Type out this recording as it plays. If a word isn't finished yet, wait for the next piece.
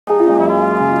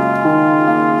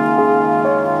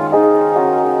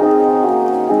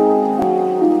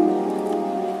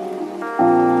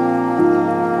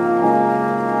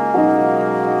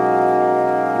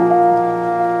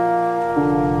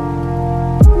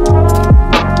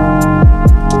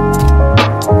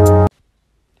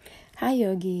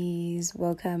yogis,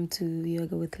 welcome to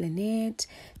Yoga with Lynette.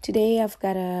 Today I've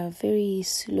got a very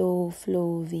slow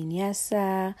flow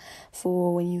vinyasa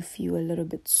for when you feel a little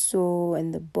bit sore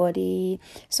in the body.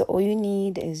 So all you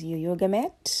need is your yoga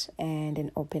mat and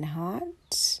an open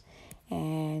heart,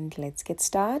 and let's get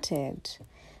started.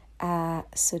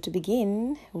 So to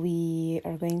begin, we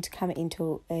are going to come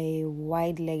into a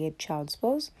wide-legged child's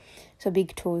pose. So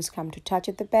big toes come to touch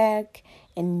at the back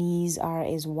and knees are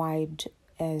as wide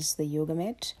as the yoga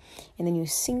mat. And then you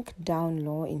sink down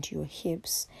low into your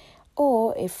hips.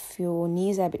 Or if your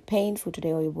knees are a bit painful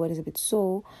today or your body is a bit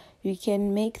sore, you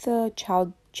can make the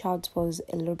child's pose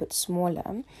a little bit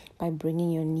smaller by bringing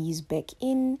your knees back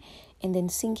in and then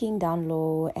sinking down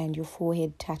low and your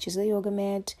forehead touches the yoga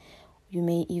mat. You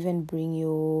may even bring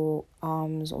your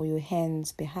arms or your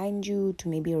hands behind you to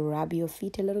maybe rub your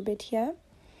feet a little bit here.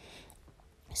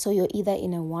 So you're either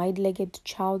in a wide-legged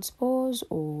child's pose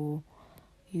or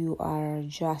you are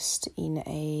just in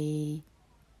a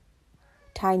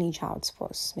tiny child's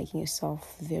pose, making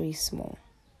yourself very small.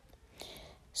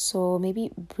 So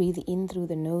maybe breathe in through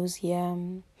the nose here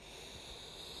and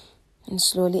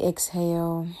slowly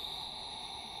exhale.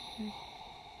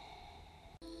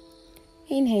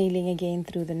 Inhaling again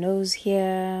through the nose here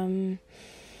and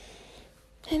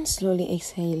slowly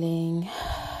exhaling.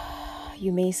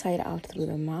 You may sigh out through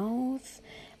the mouth.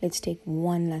 Let's take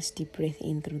one last deep breath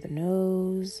in through the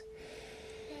nose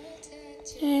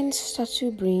and start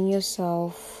to bring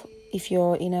yourself, if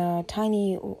you're in a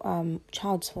tiny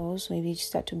child's pose, maybe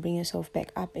start to bring yourself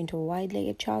back up into a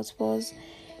wide-legged child's pose,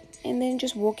 and then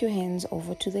just walk your hands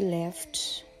over to the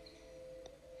left.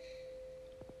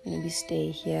 Maybe stay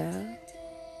here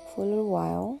for a little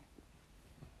while,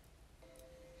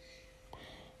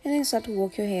 and then start to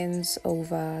walk your hands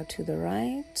over to the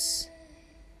right.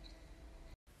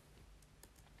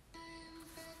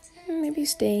 Maybe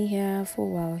staying here for a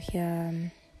while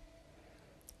here,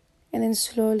 and then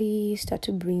slowly start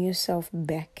to bring yourself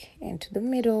back into the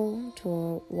middle to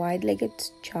a wide-legged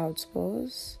child's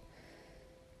pose.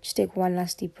 Just take one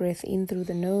last deep breath in through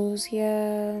the nose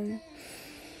here,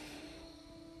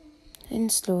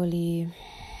 and slowly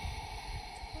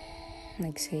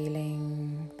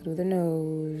exhaling through the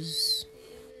nose.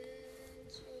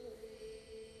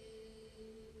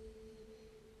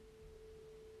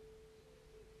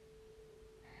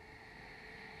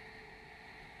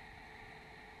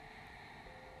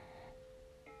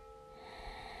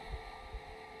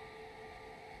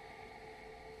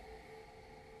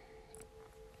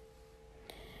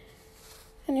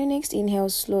 And your next inhale,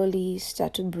 slowly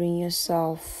start to bring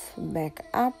yourself back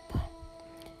up.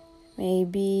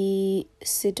 Maybe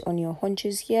sit on your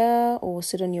haunches here or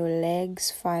sit on your legs.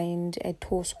 Find a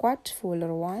toe squat for a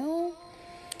little while.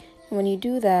 And when you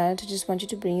do that, I just want you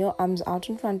to bring your arms out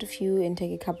in front of you and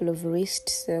take a couple of wrist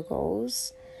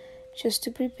circles just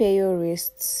to prepare your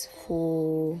wrists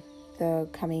for the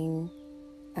coming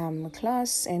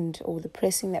class and or the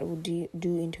pressing that we'll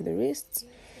do into the wrists.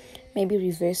 Maybe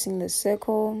reversing the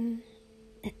circle.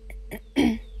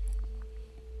 And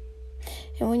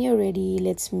when you're ready,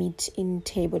 let's meet in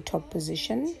tabletop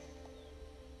position.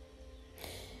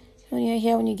 When you're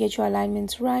here, when you get your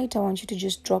alignments right, I want you to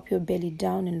just drop your belly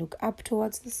down and look up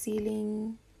towards the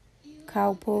ceiling.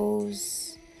 Cow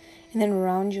pose. And then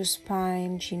round your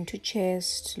spine, chin to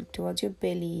chest, look towards your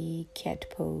belly, cat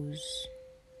pose.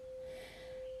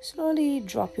 Slowly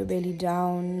drop your belly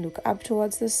down, look up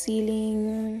towards the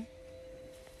ceiling.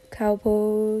 Cow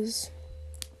pose.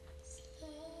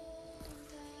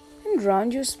 And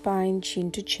round your spine,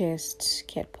 chin to chest,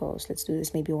 cat pose. Let's do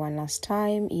this maybe one last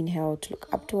time. Inhale to look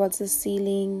up towards the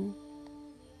ceiling.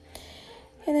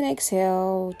 And then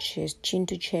exhale, chest, chin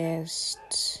to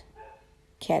chest,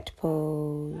 cat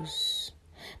pose.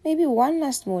 Maybe one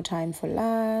last more time for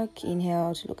luck.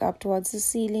 Inhale to look up towards the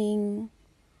ceiling.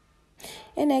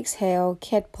 And exhale,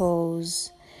 cat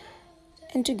pose.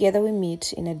 And together we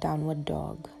meet in a downward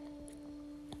dog.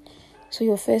 So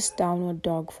your first downward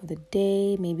dog for the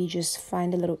day, maybe just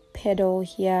find a little pedal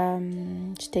here.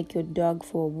 Just take your dog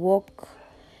for a walk,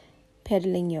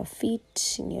 pedaling your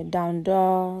feet in your down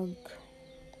dog.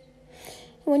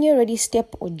 When you're ready,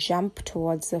 step or jump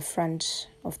towards the front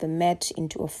of the mat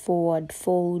into a forward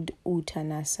fold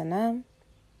Uttanasana.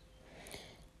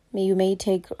 You may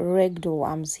take ragdoll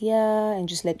arms here and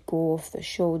just let go of the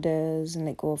shoulders and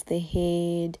let go of the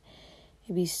head.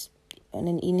 Maybe on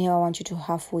an inhale, I want you to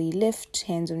halfway lift,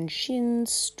 hands on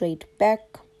shins, straight back.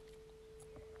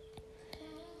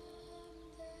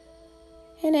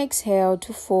 And exhale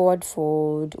to forward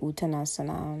fold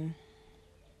Uttanasana.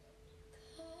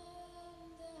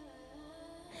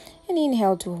 And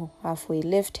inhale to halfway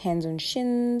lift, hands on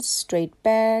shins, straight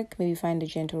back. Maybe find a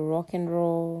gentle rock and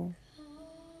roll.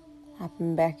 Up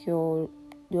and back your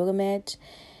yoga mat.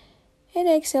 And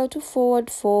exhale to forward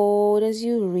fold as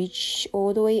you reach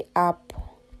all the way up.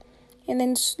 And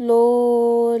then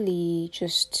slowly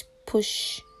just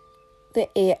push the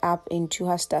air up into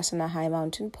Hastasana, high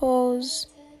mountain pose.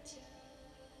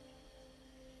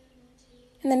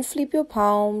 And then flip your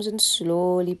palms and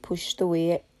slowly push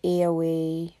the air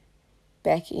away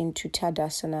back into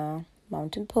Tadasana,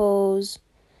 mountain pose.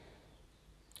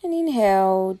 And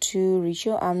inhale to reach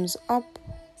your arms up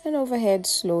and overhead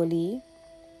slowly.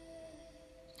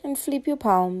 And flip your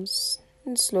palms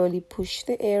and slowly push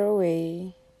the air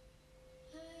away.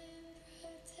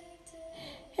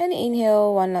 And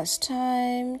inhale one last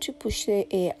time to push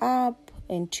the air up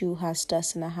into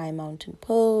Hastasana, high mountain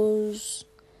pose.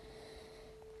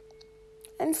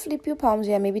 And flip your palms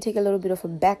here. Maybe take a little bit of a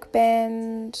back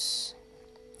bend.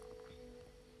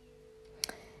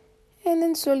 And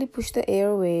then slowly push the air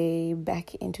away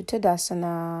back into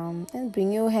Tadasana. And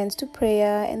bring your hands to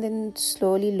prayer. And then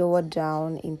slowly lower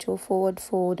down into a forward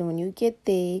fold. And when you get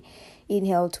there,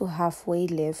 inhale to halfway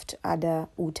lift, Adha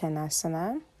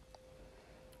Uttanasana.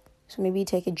 So maybe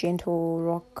take a gentle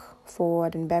rock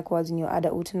forward and backwards in your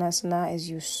Adha Uttanasana as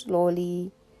you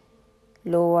slowly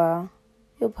lower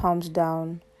your palms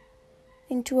down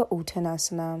into a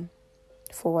Uttanasana,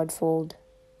 forward fold.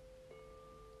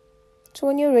 So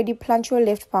when you're ready, plant your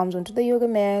left palms onto the yoga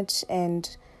mat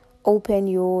and open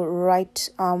your right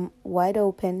arm wide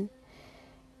open.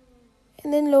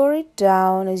 And then lower it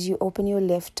down as you open your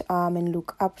left arm and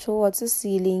look up towards the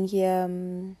ceiling here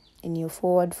in your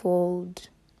forward fold.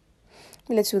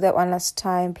 Let's do that one last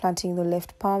time, planting the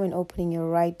left palm and opening your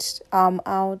right arm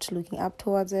out, looking up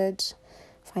towards it.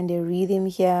 Find a rhythm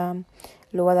here.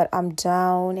 Lower that arm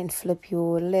down and flip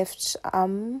your left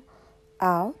arm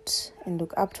out and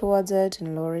look up towards it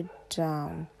and lower it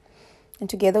down. And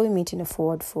together we meet in a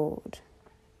forward fold.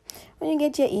 When you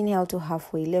get your inhale to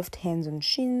halfway lift, hands on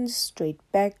shins, straight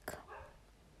back.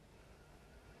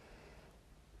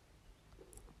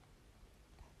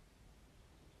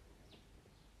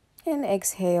 And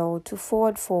exhale to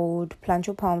forward fold. Plant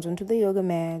your palms onto the yoga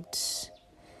mat.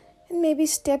 And maybe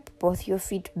step both your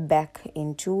feet back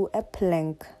into a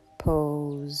plank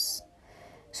pose.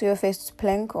 So your first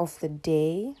plank of the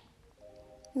day.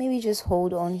 Maybe just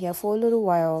hold on here for a little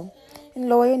while. And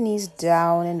lower your knees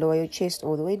down and lower your chest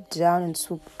all the way down and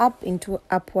swoop up into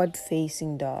upward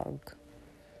facing dog.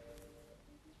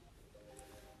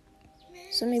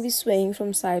 So maybe swaying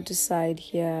from side to side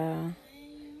here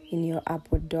in your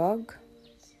upward dog.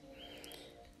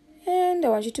 And I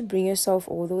want you to bring yourself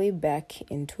all the way back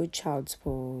into a child's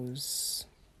pose.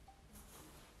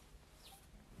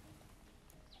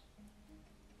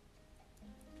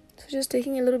 So just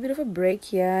taking a little bit of a break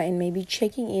here and maybe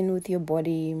checking in with your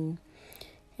body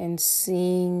and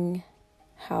seeing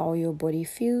how your body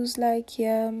feels like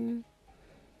here.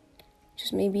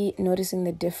 Just maybe noticing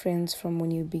the difference from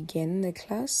when you begin the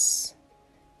class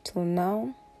till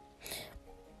now.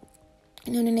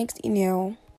 And on the next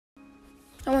inhale,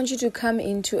 I want you to come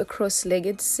into a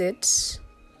cross-legged sit. So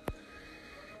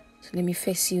let me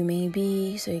face you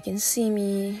maybe so you can see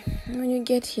me. And when you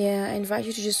get here, I invite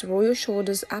you to just roll your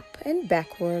shoulders up and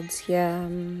backwards here.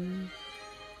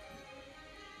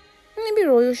 Maybe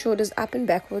roll your shoulders up and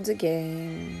backwards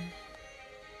again.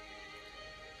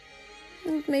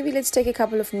 And maybe let's take a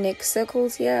couple of neck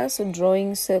circles here. So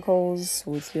drawing circles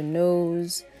with your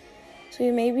nose. So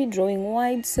you may be drawing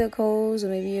wide circles or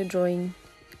maybe you're drawing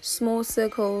small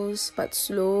circles, but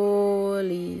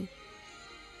slowly.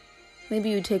 Maybe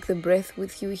you take the breath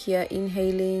with you here,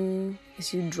 inhaling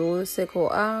as you draw the circle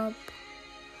up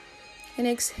and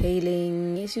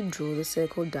exhaling as you draw the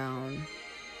circle down.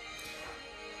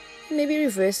 Maybe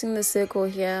reversing the circle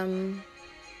here.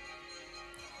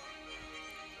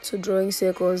 So drawing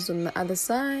circles on the other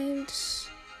side.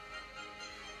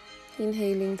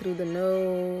 Inhaling through the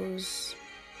nose.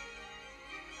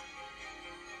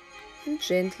 And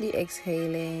gently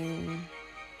exhaling.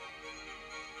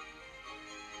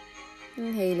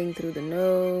 Inhaling through the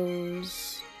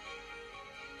nose.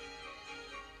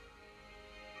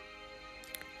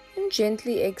 And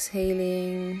gently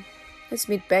exhaling. Let's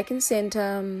meet back in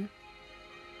center.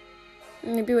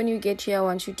 Maybe when you get here, I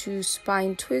want you to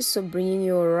spine twist. So bringing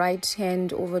your right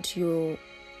hand over to your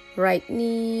right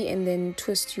knee and then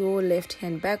twist your left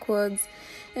hand backwards.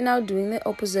 And now doing the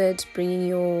opposite, bringing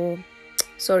your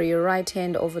right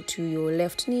hand over to your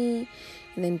left knee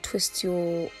and then twist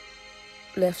your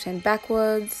left hand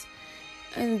backwards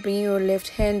and bring your left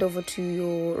hand over to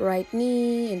your right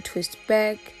knee and twist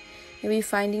back. Maybe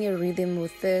finding a rhythm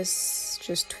with this,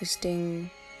 just twisting.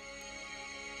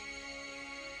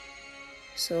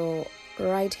 So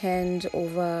right hand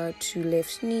over to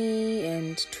left knee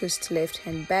and twist left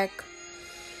hand back.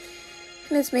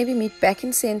 Let's maybe meet back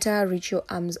in center, reach your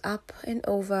arms up and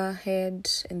overhead,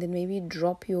 and then maybe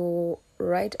drop your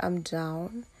right arm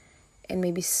down and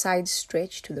maybe side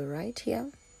stretch to the right here.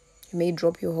 You may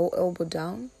drop your whole elbow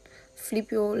down,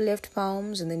 flip your left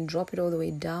palms and then drop it all the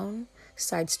way down,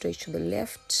 side stretch to the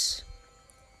left.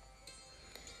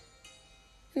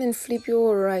 And then flip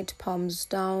your right palms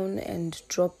down and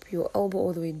drop your elbow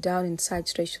all the way down and side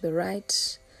stretch to the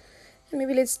right. And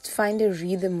maybe let's find a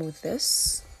rhythm with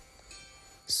this.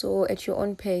 So at your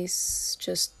own pace,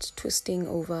 just twisting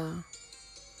over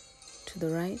to the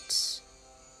right,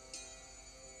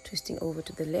 twisting over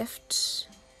to the left.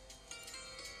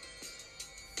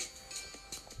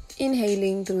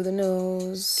 Inhaling through the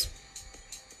nose.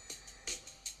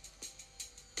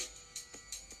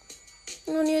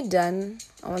 And when you're done,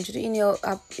 I want you to inhale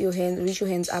up your hand, reach your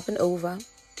hands up and over.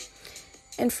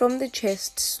 And from the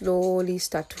chest, slowly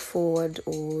start to forward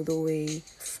all the way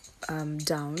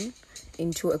down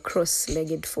into a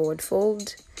cross-legged forward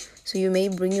fold. So you may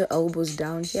bring your elbows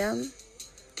down here.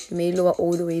 You may lower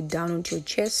all the way down onto your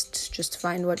chest. Just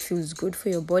find what feels good for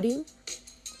your body.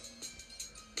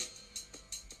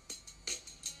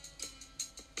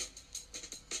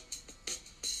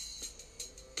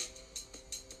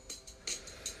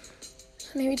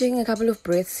 Maybe taking a couple of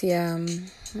breaths here.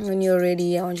 When you're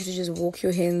ready, I want you to just walk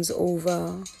your hands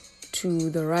over to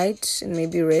the right and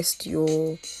maybe rest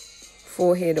your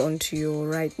forehead onto your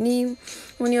right knee.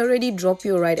 When you're ready, drop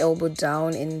your right elbow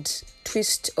down and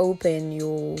twist open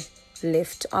your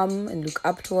left arm and look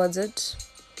up towards it.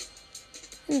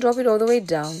 And drop it all the way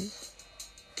down.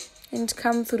 And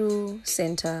come through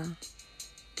center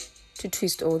to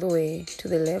twist all the way to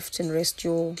the left and rest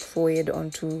your forehead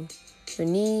onto your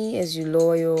knee as you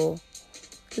lower your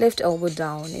left elbow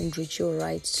down and reach your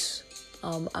right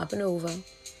arm up and over,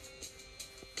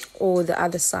 or the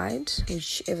other side,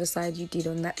 whichever side you did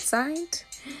on that side.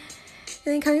 And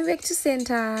then coming back to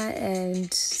center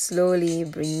and slowly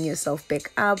bringing yourself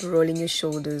back up, rolling your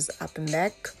shoulders up and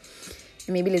back.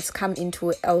 And maybe let's come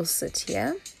into an L sit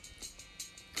here.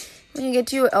 When you get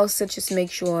to your L sit, just make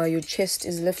sure your chest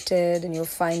is lifted and you're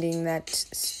finding that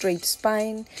straight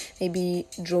spine. Maybe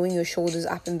drawing your shoulders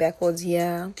up and backwards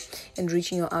here and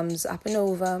reaching your arms up and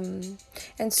over.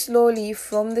 And slowly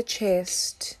from the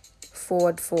chest,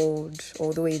 forward fold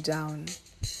all the way down.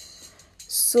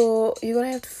 So you're going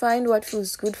to have to find what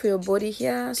feels good for your body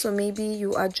here. So maybe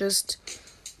you're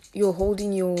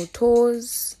holding your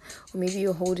toes, or maybe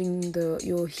you're holding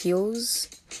your heels.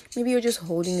 Maybe you're just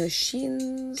holding your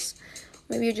shins.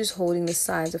 Maybe you're just holding the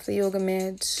sides of the yoga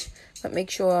mat. But make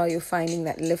sure you're finding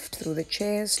that lift through the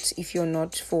chest. If you're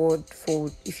not forward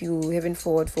fold, if you haven't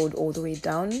forward fold all the way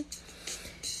down.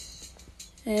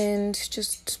 And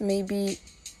just maybe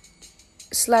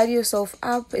slide yourself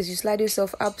up. As you slide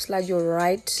yourself up, slide your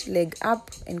right leg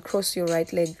up and cross your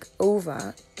right leg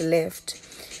over the left.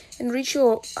 And reach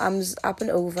your arms up and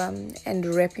over and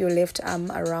wrap your left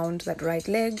arm around that right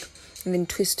leg. And then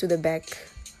twist to the back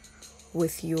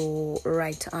with your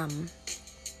right arm.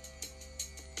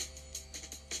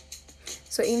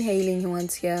 So inhaling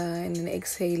once here and then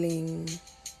exhaling.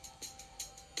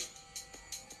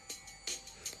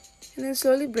 And then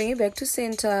slowly bring it back to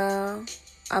center.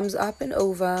 Arms up and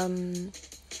over. And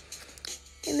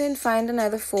then find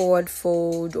another forward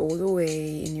fold all the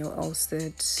way in your L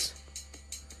sit.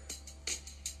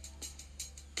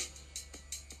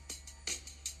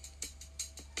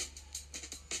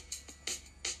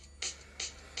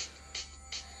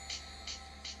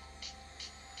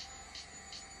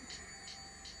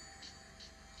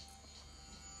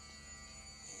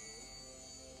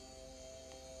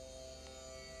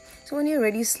 So when you're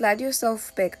ready, slide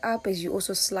yourself back up as you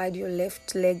also slide your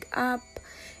left leg up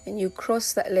and you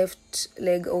cross that left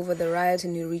leg over the right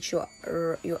and you reach your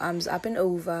arms up and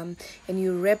over and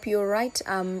you wrap your right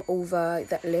arm over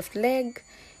that left leg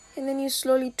and then you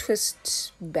slowly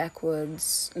twist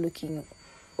backwards, looking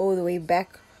all the way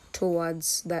back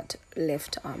towards that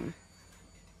left arm.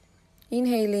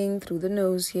 Inhaling through the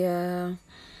nose here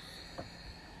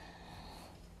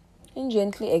and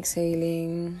gently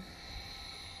exhaling.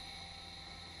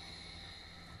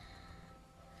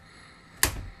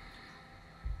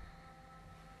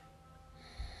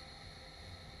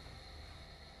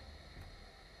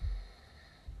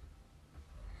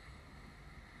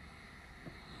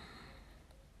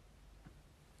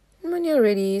 When When you're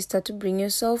ready, start to bring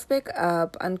yourself back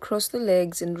up, uncross the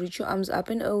legs and reach your arms up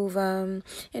and over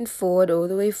and forward, all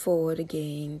the way forward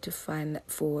again to find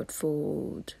that forward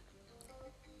fold.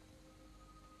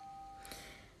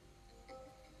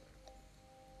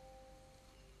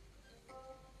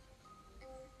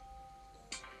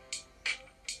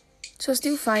 So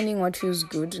still finding what feels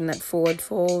good in that forward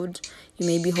fold. You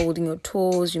may be holding your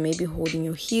toes, you may be holding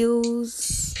your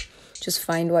heels. Just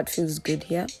find what feels good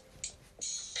here.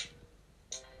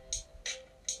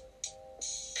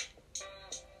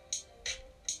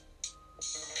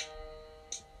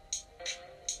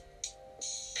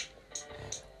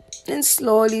 And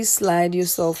slowly slide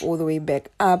yourself all the way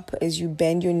back up as you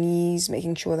bend your knees,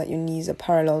 making sure that your knees are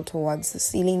parallel towards the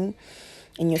ceiling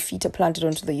and your feet are planted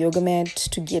onto the yoga mat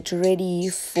to get ready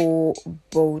for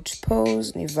boat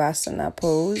pose, Nivasana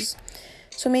pose.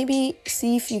 So maybe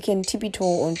see if you can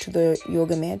tippy-toe onto the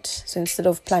yoga mat. So instead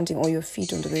of planting all your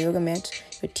feet onto the yoga mat,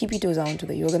 your tippy-toes are onto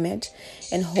the yoga mat,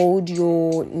 and hold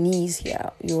your knees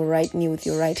here, your right knee with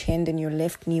your right hand and your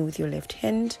left knee with your left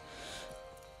hand.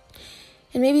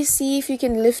 And maybe see if you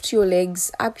can lift your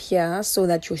legs up here so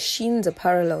that your shins are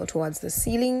parallel towards the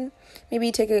ceiling.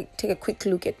 Maybe take a quick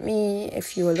look at me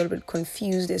if you're a little bit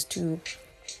confused as to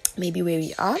maybe where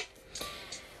we are.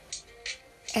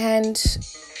 And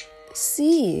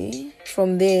see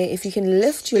from there if you can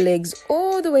lift your legs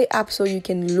all the way up so you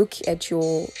can look at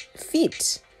your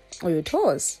feet or your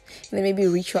toes. And then maybe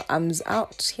reach your arms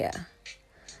out here.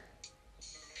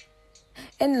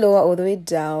 And lower all the way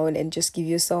down and just give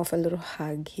yourself a little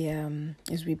hug here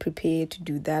as we prepare to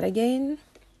do that again.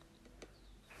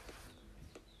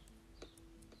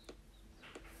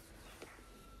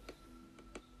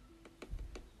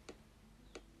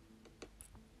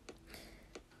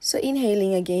 So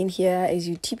inhaling again here as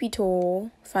you tippy-toe,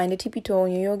 find a tippy-toe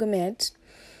on your yoga mat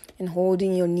and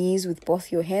holding your knees with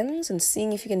both your hands and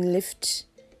seeing if you can lift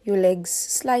your legs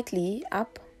slightly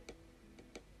up.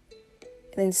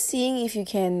 And then seeing if you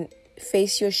can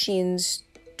face your shins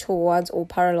towards or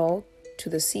parallel to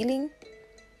the ceiling.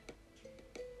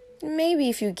 Maybe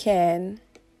if you can,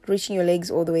 reaching your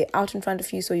legs all the way out in front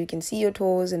of you so you can see your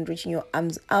toes and reaching your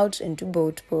arms out into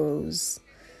boat pose.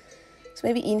 So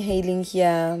maybe inhaling here.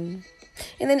 And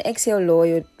then exhale, lower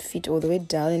your feet all the way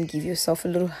down and give yourself a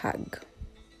little hug.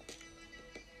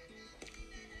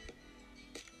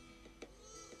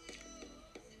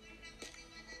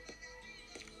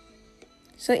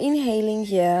 So inhaling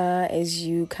here as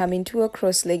you come into a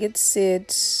cross-legged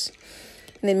sit.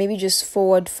 And then maybe just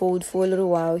forward fold for a little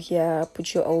while here.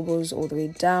 Put your elbows all the way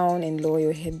down and lower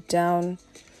your head down.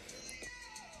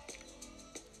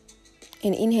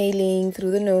 And inhaling through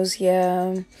the nose here.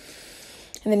 And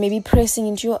then maybe pressing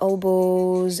into your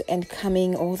elbows and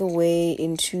coming all the way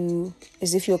into,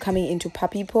 as if you're coming into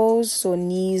puppy pose. So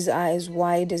knees are as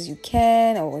wide as you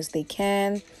can or as they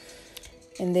can.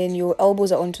 And then your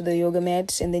elbows are onto the yoga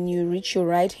mat. And then you reach your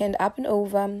right hand up and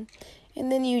over.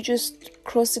 And then you just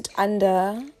cross it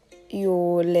under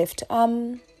your left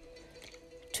arm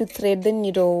to thread the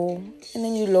needle. And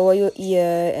then you lower your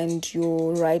ear and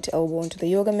your right elbow onto the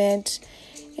yoga mat.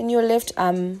 And your left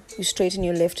arm, you straighten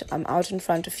your left arm out in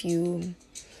front of you.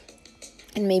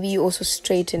 And maybe you also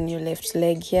straighten your left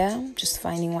leg here. Just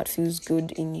finding what feels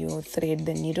good in your thread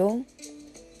the needle.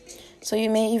 So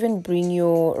you may even bring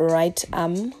your right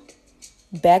arm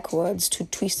backwards to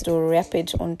twist it or wrap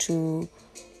it onto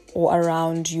or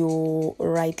around your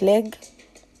right leg.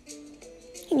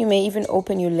 And you may even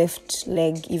open your left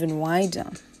leg even wider.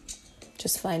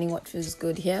 Just finding what feels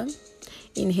good here.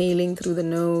 Inhaling through the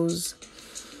nose.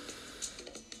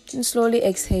 And slowly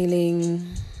exhaling.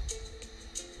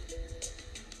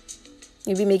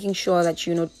 You'll be making sure that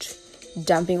you're not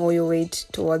dumping all your weight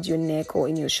towards your neck or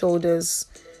in your shoulders.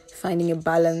 Finding a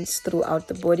balance throughout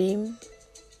the body. And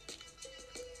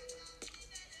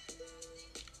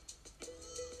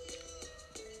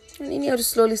then you have to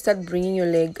slowly start bringing your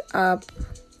leg up.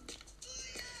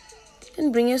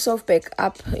 And bring yourself back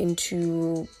up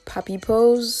into puppy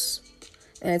pose.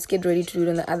 And let's get ready to do it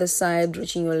on the other side.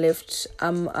 Reaching your left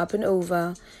arm up and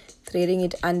over. Threading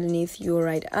it underneath your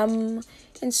right arm.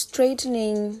 And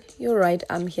straightening your right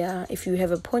arm here. If you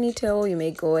have a ponytail, you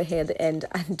may go ahead and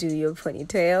undo your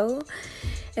ponytail.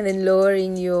 And then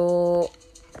lowering your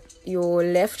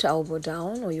left elbow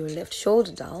down or your left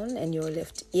shoulder down and your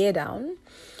left ear down.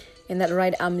 And that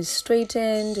right arm is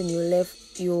straightened and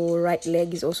your right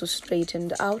leg is also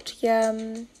straightened out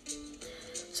here.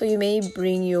 So you may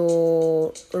bring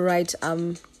your right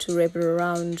arm to wrap it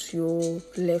around your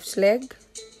left leg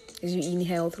as you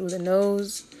inhale through the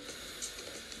nose.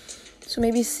 So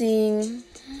maybe seeing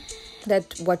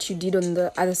that what you did on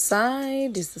the other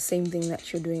side is the same thing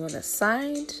that you're doing on the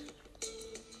side.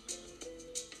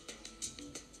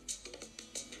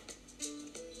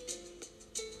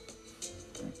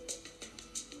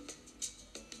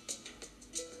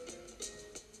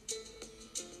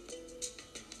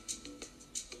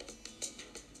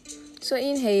 So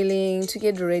inhaling to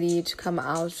get ready to come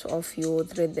out of your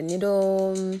thread the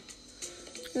needle.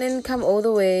 And then come all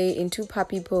the way into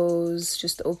puppy pose.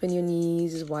 Just open your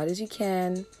knees as wide as you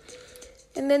can.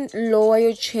 And then lower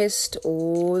your chest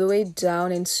all the way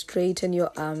down and straighten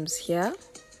your arms here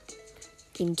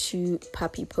into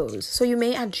puppy pose. So you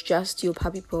may adjust your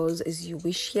puppy pose as you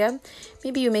wish here.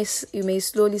 Maybe you may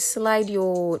slowly slide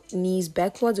your knees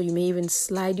backwards, or you may even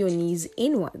slide your knees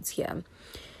inwards here.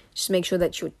 Just make sure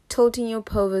that you're tilting your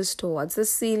pelvis towards the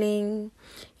ceiling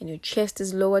and your chest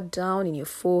is lowered down and your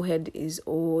forehead is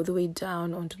all the way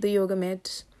down onto the yoga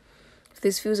mat. If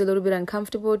this feels a little bit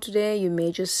uncomfortable today, you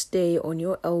may just stay on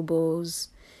your elbows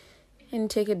and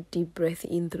take a deep breath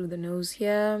in through the nose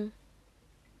here.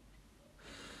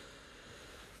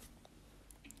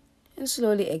 And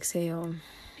slowly exhale.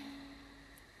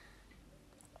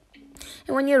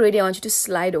 And when you're ready, I want you to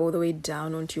slide all the way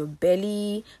down onto your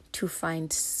belly to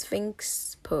find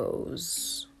Sphinx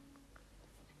pose.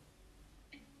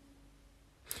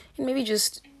 And maybe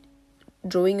just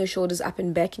drawing your shoulders up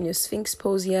and back in your Sphinx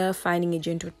pose here, finding a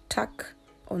gentle tuck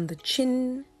on the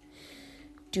chin.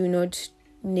 Do not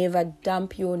never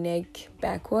dump your neck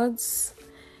backwards.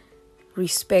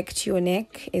 Respect your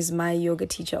neck, as my yoga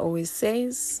teacher always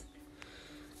says.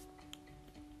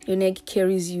 Your neck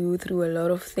carries you through a lot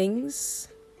of things.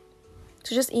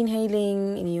 So just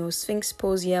inhaling in your Sphinx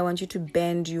pose here, I want you to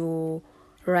bend your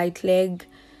right leg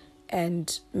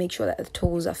and make sure that the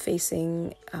toes are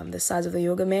facing the sides of the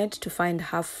yoga mat to find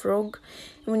half frog.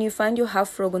 And when you find your half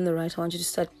frog on the right, I want you to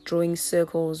start drawing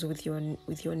circles with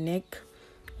your neck,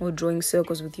 or drawing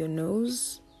circles with your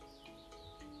nose.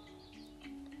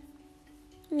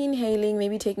 And inhaling,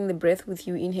 maybe taking the breath with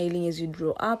you, inhaling as you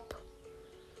draw up.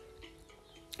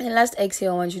 And last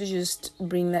exhale, I want you to just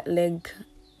bring that leg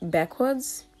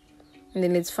backwards. And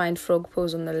then let's find frog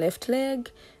pose on the left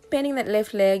leg. Bending that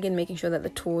left leg and making sure that the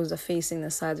toes are facing the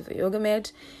sides of the yoga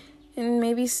mat. And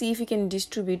maybe see if you can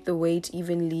distribute the weight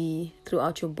evenly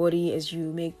throughout your body as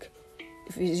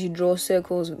you draw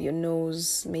circles with your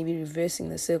nose, maybe reversing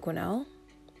the circle now.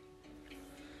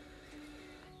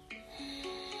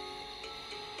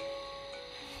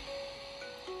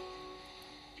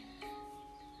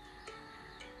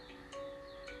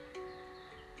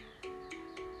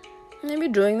 Maybe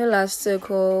drawing the last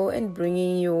circle and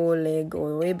bringing your leg all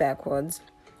the way backwards.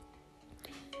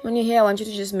 When you're here, I want you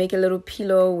to just make a little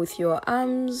pillow with your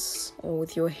arms or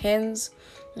with your hands.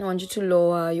 I want you to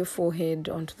lower your forehead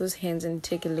onto those hands and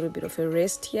take a little bit of a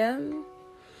rest here.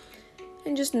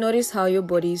 And just notice how your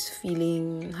body is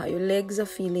feeling, how your legs are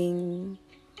feeling,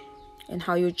 and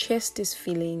how your chest is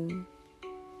feeling.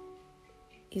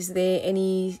 Is there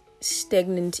any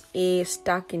stagnant air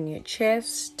stuck in your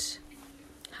chest?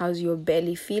 How's your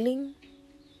belly feeling?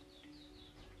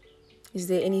 Is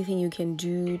there anything you can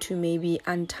do to maybe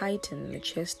untighten the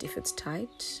chest if it's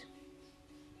tight?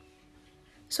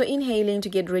 So inhaling to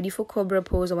get ready for Cobra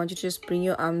pose, I want you to just bring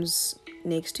your arms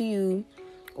next to you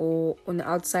or on the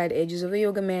outside edges of the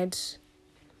yoga mat.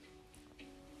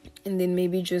 And then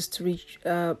maybe just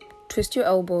twist your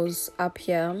elbows up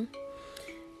here.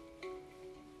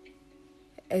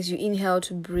 As you inhale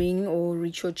to bring or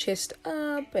reach your chest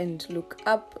up and look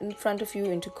up in front of you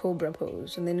into Cobra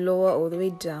pose. And then lower all the way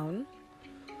down.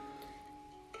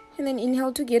 And then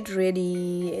inhale to get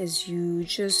ready as you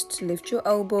just lift your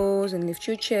elbows and lift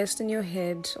your chest and your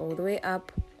head all the way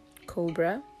up,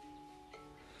 Cobra.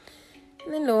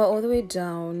 And then lower all the way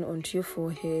down onto your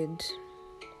forehead.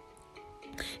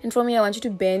 And from here, I want you to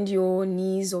bend your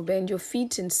knees or bend your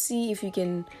feet and see if you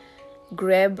can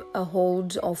grab a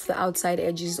hold of the outside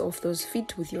edges of those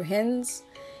feet with your hands.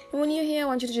 And when you're here, I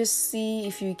want you to just see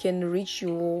if you can reach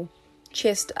your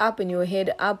chest up and your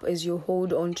head up as you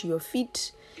hold onto your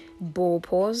feet. Bow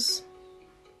pose.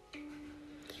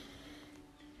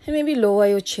 And maybe lower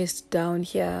your chest down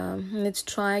here. Let's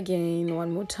try again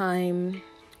one more time.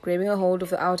 Grabbing a hold of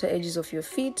the outer edges of your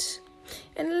feet.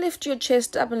 And lift your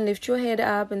chest up and lift your head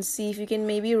up and see if you can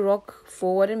maybe rock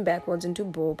forward and backwards into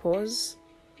bow pose.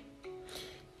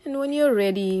 And when you're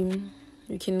ready,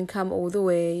 you can come all the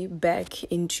way back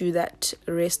into that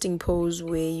resting pose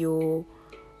where your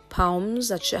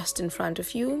palms are just in front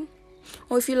of you.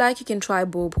 Or if you like, you can try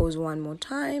bow pose one more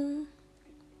time.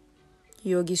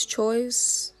 Yogi's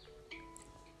choice.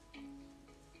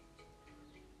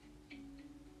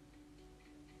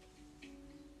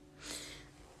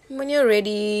 When you're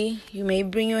ready, you may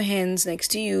bring your hands next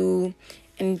to you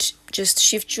and just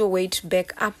shift your weight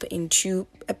back up into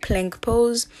a plank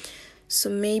pose. So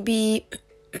maybe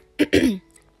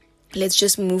let's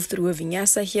just move through a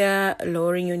vinyasa here,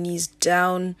 lowering your knees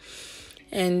down,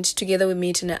 and together we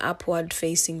meet in an upward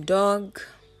facing dog.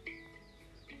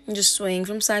 And just swaying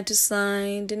from side to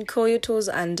side and curl your toes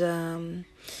under.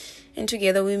 And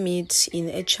together we meet in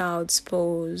a child's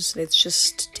pose. Let's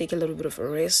just take a little bit of a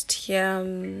rest here.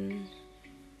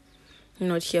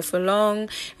 Not here for long.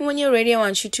 And when you're ready, I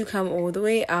want you to come all the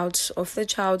way out of the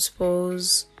child's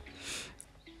pose.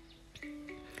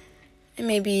 And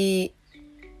maybe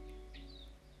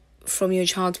from your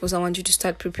child's pose, I want you to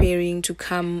start preparing to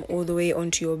come all the way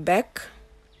onto your back.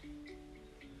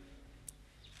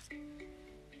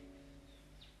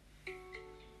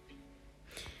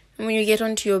 And when you get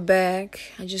onto your back,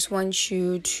 I just want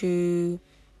you to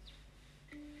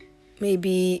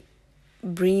maybe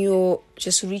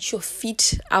just reach your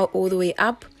feet out all the way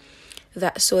up,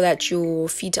 so that your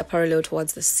feet are parallel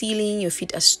towards the ceiling, your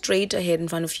feet are straight ahead in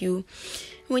front of you.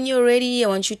 When you're ready, I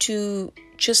want you to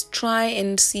just try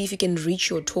and see if you can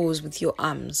reach your toes with your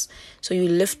arms. So you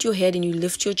lift your head and you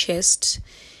lift your chest.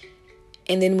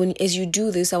 And then as you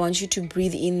do this, I want you to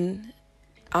breathe in.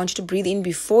 I want you to breathe in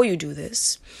before you do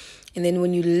this. And then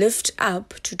when you lift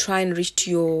up to try and reach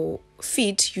to your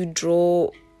feet, you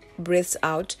draw breaths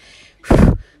out.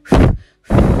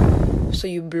 So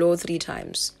you blow 3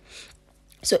 times.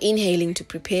 So inhaling to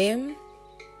prepare.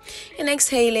 And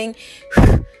exhaling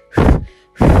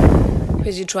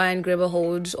as you try and grab a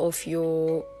hold of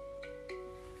your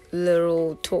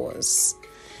little toes.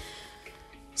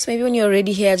 So maybe when you're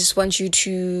ready here, I just want you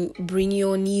to bring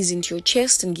your knees into your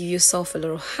chest and give yourself a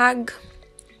little hug.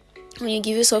 When you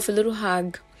give yourself a little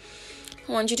hug,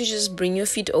 I want you to just bring your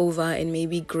feet over and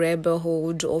maybe grab a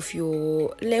hold of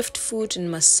your left foot and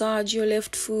massage your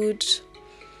left foot.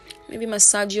 Maybe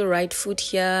massage your right foot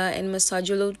here and massage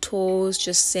your little toes,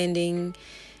 just sending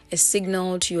a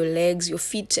signal to your legs, your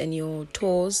feet and your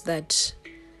toes that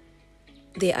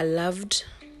they are loved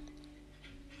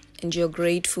and you're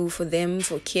grateful for them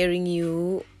for carrying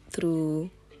you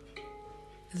through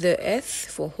the earth,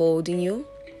 for holding you.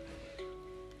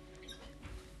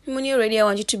 When you're ready, I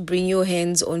want you to bring your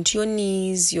hands onto your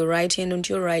knees, your right hand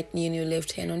onto your right knee and your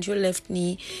left hand onto your left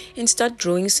knee, and start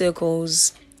drawing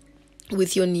circles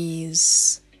with your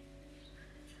knees.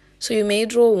 So you may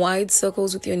draw wide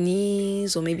circles with your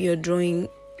knees, or maybe you're drawing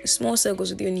small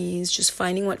circles with your knees, just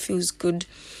finding what feels good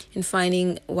and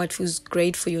finding what feels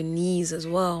great for your knees as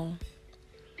well.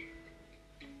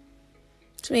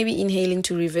 So maybe inhaling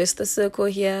to reverse the circle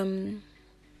here.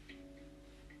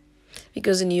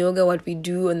 Because in yoga, what we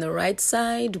do on the right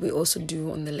side, we also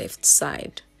do on the left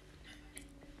side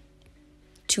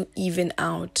to even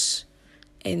out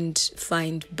and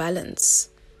find balance.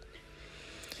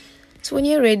 So when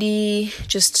you're ready,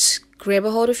 just grab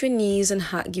a hold of your knees and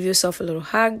give yourself a little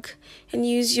hug, and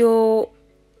use your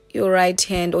right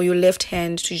hand or your left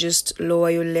hand to just lower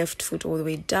your left foot all the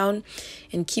way down,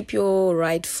 and keep your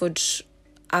right foot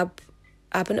up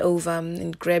and over,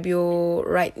 and grab your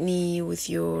right knee with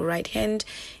your right hand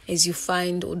as you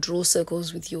find or draw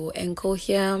circles with your ankle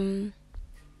here.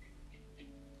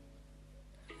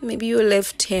 Maybe your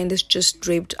left hand is just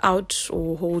draped out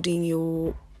or holding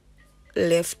your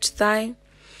left thigh.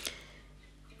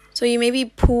 So you maybe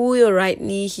pull your right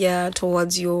knee here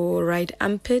towards your right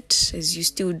armpit as you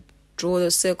still draw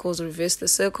the circles, reverse the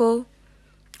circle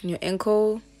in your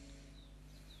ankle.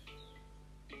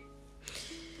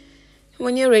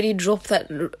 When you're ready, drop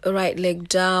that right leg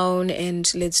down,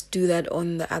 and let's do that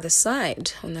on the other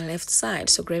side, on the left side.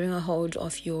 So grabbing a hold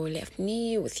of your left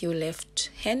knee with your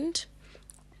left hand,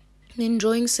 and then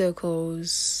drawing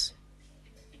circles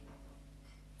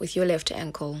with your left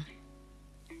ankle.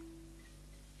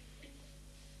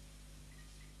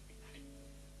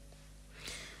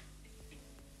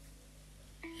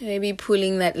 Maybe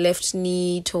pulling that left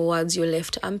knee towards your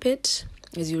left armpit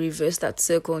as you reverse that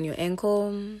circle on your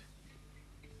ankle.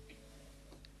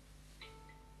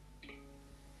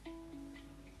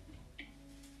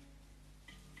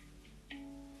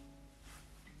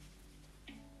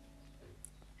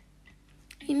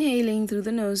 Inhaling through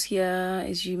the nose here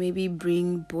as you maybe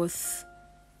bring both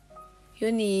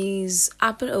your knees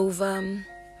up and over,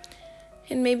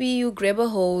 and maybe you grab a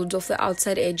hold of the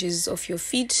outside edges of your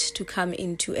feet to come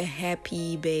into a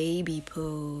happy baby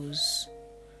pose.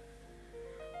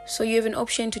 So you have an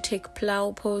option to take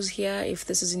plow pose here if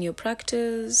this is in your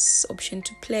practice, option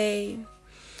to play.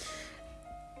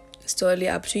 It's totally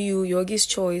up to you, yogi's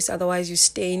choice. Otherwise you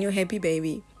stay in your happy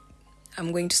baby.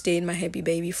 I'm going to stay in my happy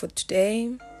baby for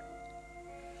today.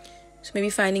 So maybe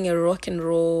finding a rock and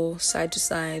roll side to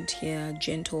side here,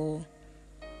 gentle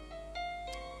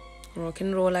rock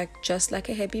and roll, just like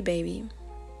a happy baby.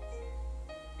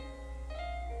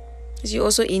 As you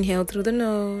also inhale through the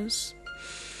nose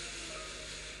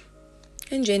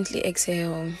and gently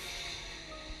exhale.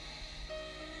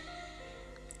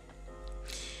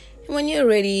 And when you're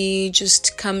ready,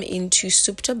 just come into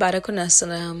Supta Baddha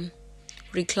Konasana,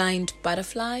 reclined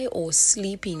butterfly or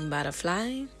sleeping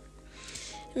butterfly.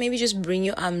 Maybe just bring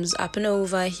your arms up and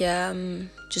over here.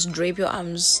 Just drape your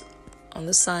arms on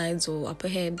the sides or up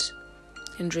ahead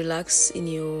and relax in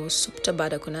your Supta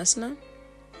Baddha Konasana.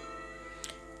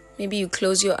 Maybe you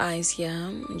close your eyes here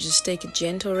and just take a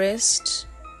gentle rest.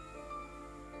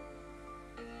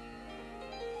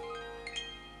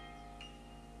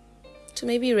 So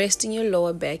maybe resting your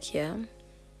lower back here.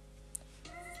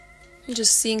 And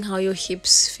just seeing how your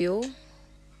hips feel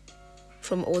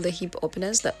from all the hip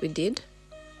openers that we did.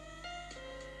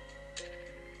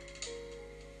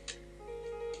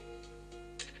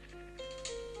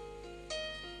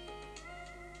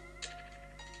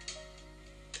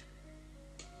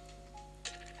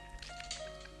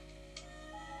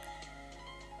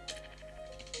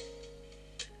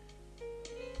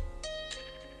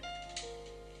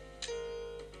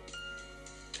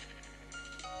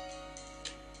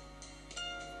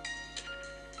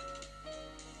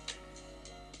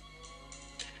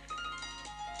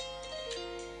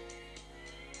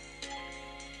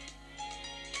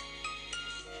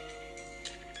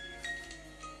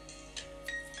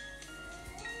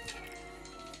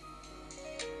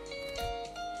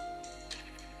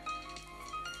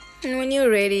 And when you're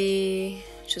ready,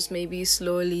 just maybe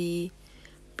slowly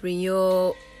bring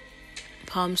your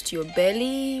palms to your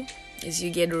belly as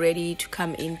you get ready to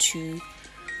come into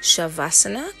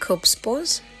Shavasana, corpse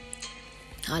pose,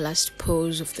 our last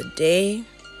pose of the day.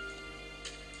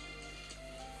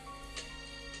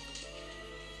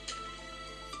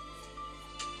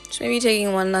 So maybe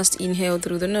taking one last inhale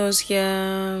through the nose here.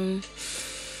 And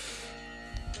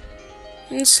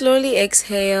slowly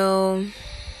exhale.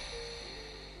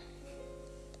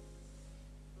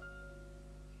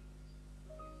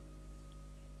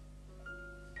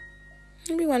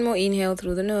 Maybe one more inhale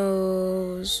through the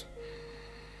nose.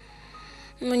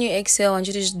 And when you exhale, I want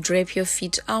you to just drape your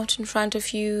feet out in front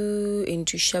of you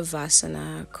into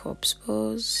Shavasana, corpse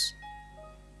pose.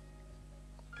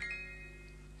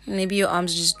 Maybe your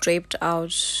arms just draped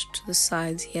out to the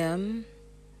sides here.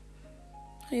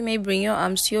 Or you may bring your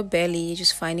arms to your belly,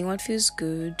 just finding what feels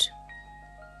good.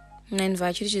 And I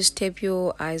invite you to just tape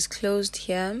your eyes closed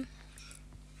here.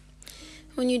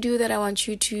 When you do that, I want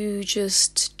you to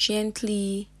just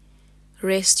gently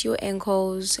rest your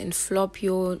ankles and flop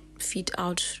your feet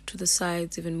out to the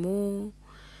sides even more.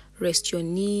 Rest your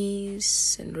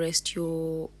knees and rest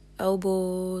your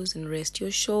elbows and rest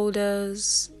your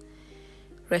shoulders.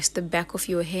 Rest the back of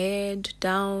your head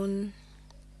down.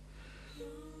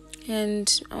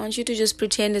 And I want you to just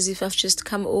pretend as if I've just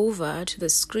come over to the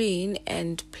screen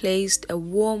and placed a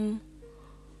warm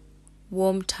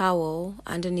towel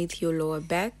underneath your lower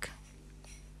back.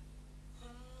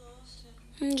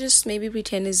 And just maybe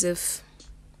pretend as if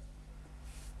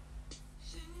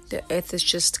the earth has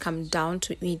just come down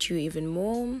to meet you even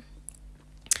more.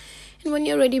 And when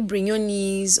you're ready, bring your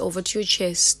knees over to your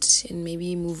chest and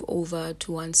maybe move over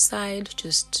to one side.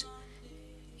 Just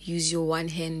use your one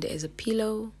hand as a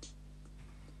pillow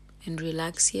and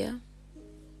relax here.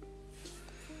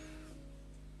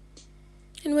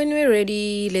 And when we're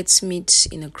ready, let's meet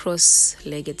in a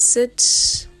cross-legged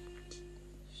sit.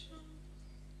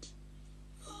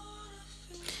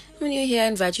 When you're here, I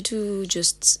invite you to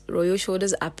just roll your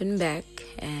shoulders up and back.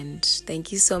 And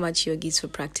thank you so much, yogis, for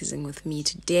practicing with me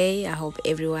today. I hope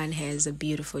everyone has a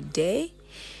beautiful day.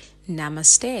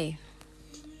 Namaste.